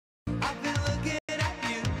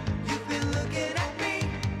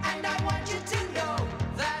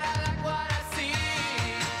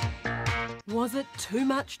Was it too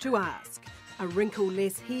much to ask? A wrinkle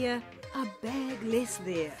less here, a bag less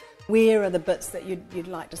there. Where are the bits that you'd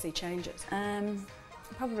like to see changes?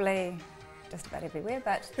 Probably just about everywhere,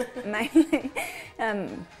 but mainly,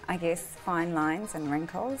 I guess, fine lines and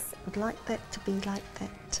wrinkles. I'd like that to be like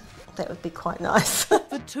that. That would be quite nice.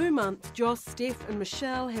 For 2 months, Joss, Steph and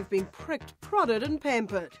Michelle have been pricked, prodded and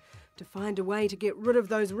pampered to find a way to get rid of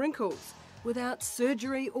those wrinkles without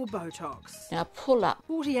surgery or Botox. Now pull up.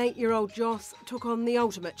 48-year-old Joss took on the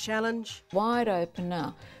ultimate challenge. Wide open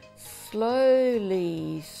now.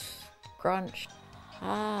 Slowly scrunch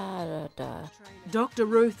harder. Dr.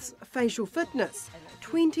 Ruth's facial fitness,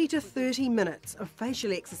 20 to 30 minutes of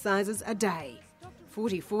facial exercises a day.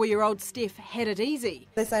 44-year-old Steph had it easy.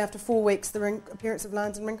 They say after 4 weeks the appearance of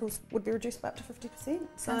lines and wrinkles would be reduced by up to 50%.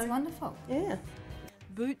 Sounds wonderful. Yeah.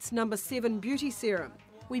 Boots No. 7 beauty serum.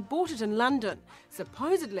 We bought it in London.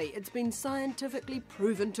 Supposedly it's been scientifically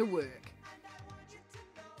proven to work.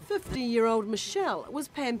 50-year-old Michelle was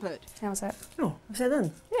pampered. How was that? Oh, was that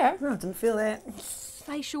in? Yeah. No, I didn't feel that.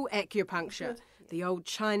 Facial acupuncture. The old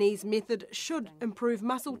Chinese method should improve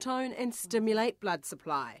muscle tone and stimulate blood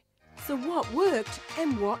supply. So what worked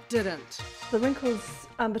and what didn't? The wrinkles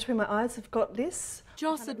between my eyes have got less.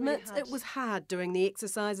 Joss admits it was hard doing the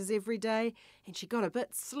exercises every day and she got a bit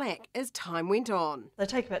slack as time went on. They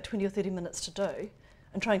take about 20 or 30 minutes to do,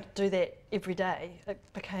 and trying to do that every day,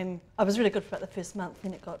 I was really good for about the first month,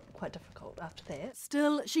 then it got quite difficult after that.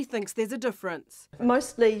 Still, she thinks there's a difference.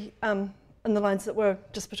 Mostly in the lines that were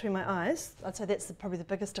just between my eyes, I'd say that's probably the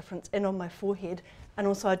biggest difference, and on my forehead, and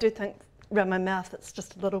also I do think around my mouth it's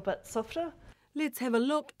just a little bit softer. Let's have a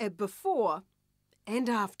look at before and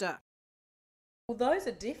after. Well, those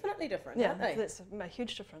are definitely different, Yeah, aren't they? that's a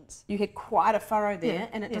huge difference. You had quite a furrow there, Yeah,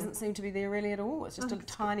 and it yeah. doesn't seem to be there really at all. It's just a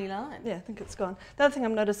tiny line. Yeah, I think it's gone. The other thing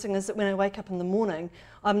I'm noticing is that when I wake up in the morning,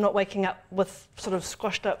 I'm not waking up with sort of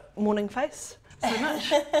squashed up morning face so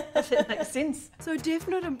much, if that makes sense. So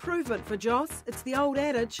definite improvement for Joss. It's the old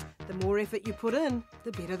adage, the more effort you put in,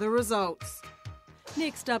 the better the results.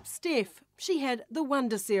 Next up, Steph. She had the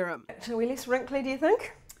Wonder Serum. Are we less wrinkly, do you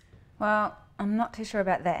think? Well, I'm not too sure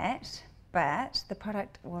about that, but the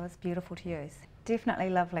product was beautiful to use. Definitely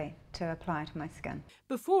lovely to apply to my skin.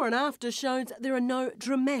 Before and after shows there are no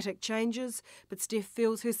dramatic changes, but Steph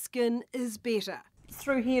feels her skin is better.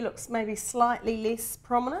 Through here looks maybe slightly less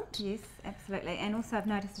prominent. Yes, absolutely. And also I've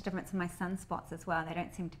noticed a difference in my sunspots as well. They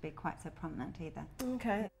don't seem to be quite so prominent either.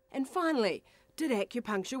 Okay. And finally, did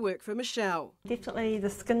acupuncture work for Michelle? Definitely the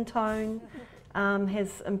skin tone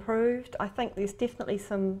has improved. I think there's definitely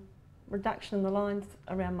some reduction in the lines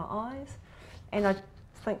around my eyes, and I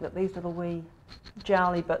think that these little wee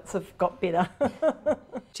jowly bits have got better.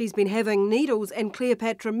 She's been having needles and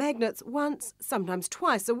Cleopatra magnets once, sometimes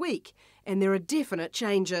twice a week, and there are definite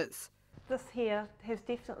changes. This here has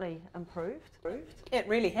definitely improved. It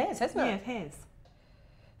really has, hasn't Yeah, it? it has.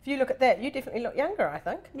 If you look at that, you definitely look younger, I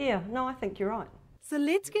think. Yeah, no, I think you're right. So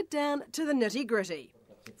let's get down to the nitty-gritty.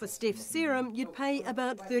 For Steph's serum, you'd pay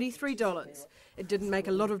about $33. It didn't make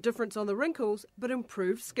a lot of difference on the wrinkles, but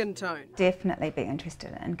improved skin tone. Definitely be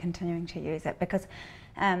interested in continuing to use it because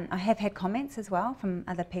I have had comments as well from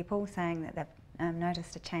other people saying that they've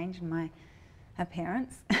noticed a change in my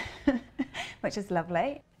appearance, which is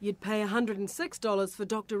lovely. You'd pay $106 for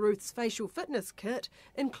Dr. Ruth's facial fitness kit,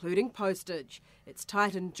 including postage. It's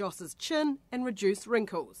tightened Joss's chin and reduced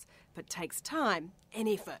wrinkles, but takes time and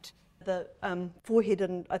effort. The forehead,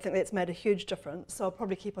 and I think that's made a huge difference, so I'll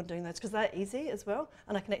probably keep on doing those because they're easy as well,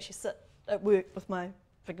 and I can actually sit at work with my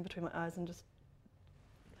finger between my eyes and just...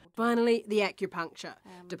 Finally, the acupuncture.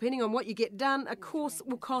 Depending on what you get done, a course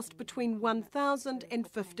will cost between $1,000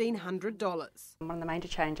 and $1,500. One of the major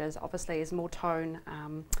changes obviously is more tone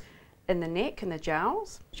in the neck and the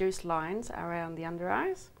jowls, reduced lines around the under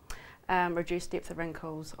eyes, reduced depth of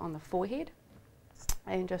wrinkles on the forehead,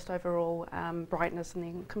 and just overall brightness in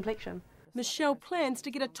the complexion. Michelle plans to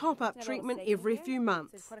get a top-up treatment every few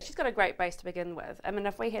months. She's got a great base to begin with. I mean,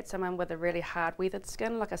 if we had someone with a really hard weathered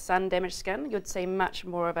skin, like a sun-damaged skin, you'd see much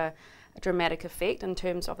more of a dramatic effect in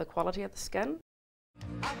terms of the quality of the skin.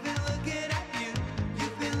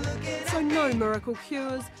 So no miracle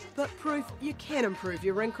cures, but proof you can improve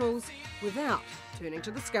your wrinkles without turning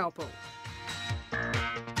to the scalpel.